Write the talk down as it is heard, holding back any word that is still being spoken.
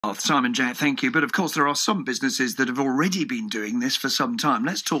Simon Jack, thank you. But of course, there are some businesses that have already been doing this for some time.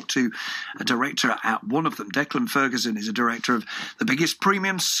 Let's talk to a director at one of them. Declan Ferguson is a director of the biggest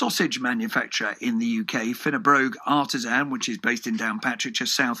premium sausage manufacturer in the UK, Finnebrogue Artisan, which is based in Downpatrick,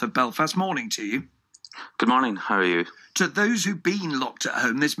 just south of Belfast. Morning to you. Good morning. How are you? To those who've been locked at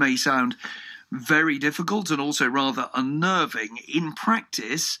home, this may sound very difficult and also rather unnerving. In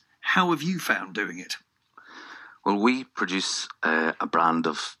practice, how have you found doing it? Well, we produce a brand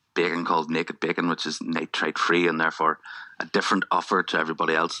of bacon called Naked Bacon, which is nitrate-free and therefore a different offer to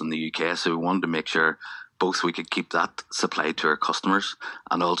everybody else in the UK. So we wanted to make sure both we could keep that supplied to our customers,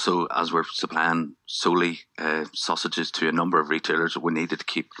 and also as we're supplying solely sausages to a number of retailers, we needed to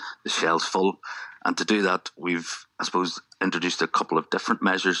keep the shelves full. And to do that, we've, I suppose, introduced a couple of different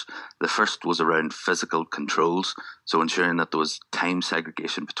measures. The first was around physical controls, so ensuring that there was time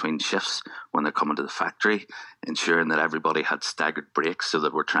segregation between shifts when they're coming to the factory, ensuring that everybody had staggered breaks so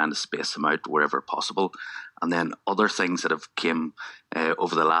that we're trying to space them out wherever possible. And then other things that have came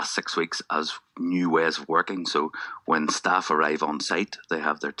over the last 6 weeks as new ways of working. So when staff arrive on site, they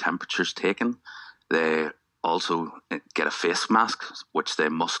have their temperatures taken. They also get a face mask, which they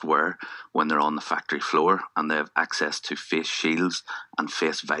must wear when they're on the factory floor, and they have access to face shields and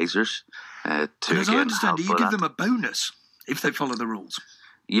face visors. As I understand it, you give them a bonus if they follow the rules.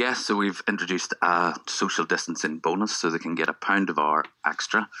 Yes, so we've introduced a social distancing bonus, so they can get £1 of hour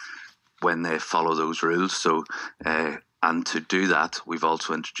extra when they follow those rules. So, and to do that, we've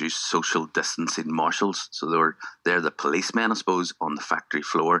also introduced social distancing marshals. So they're the policemen, I suppose, on the factory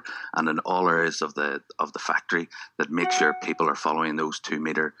floor and in all areas of the factory that make sure people are following those 2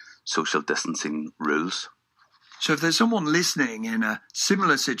 metre social distancing rules. So if there's someone listening in a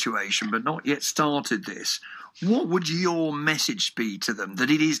similar situation but not yet started this, what would your message be to them?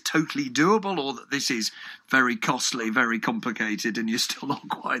 That it is totally doable, or that this is very costly, very complicated, and you're still not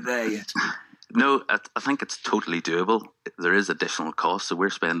quite there yet? No, I think it's totally doable. There is additional cost, so we're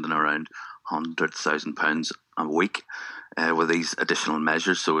spending around £100,000 a week with these additional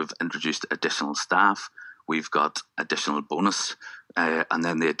measures. So we've introduced additional staff, we've got additional bonus, and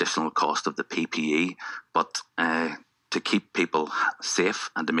then the additional cost of the PPE. But to keep people safe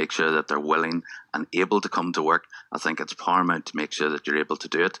and to make sure that they're willing and able to come to work, I think it's paramount to make sure that you're able to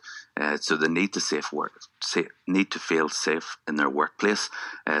do it. So they need to need to feel safe in their workplace.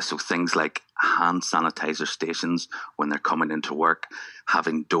 So things like hand sanitizer stations when they're coming into work,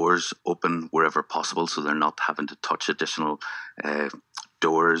 having doors open wherever possible so they're not having to touch additional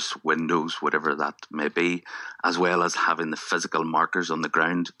doors, windows, whatever that may be, as well as having the physical markers on the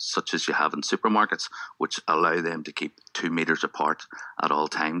ground, such as you have in supermarkets, which allow them to keep 2 metres apart at all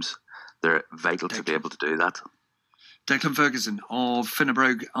times. They're vital to be able to do that. Declan Ferguson of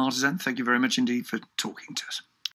Finnebrogue Artisan, thank you very much indeed for talking to us.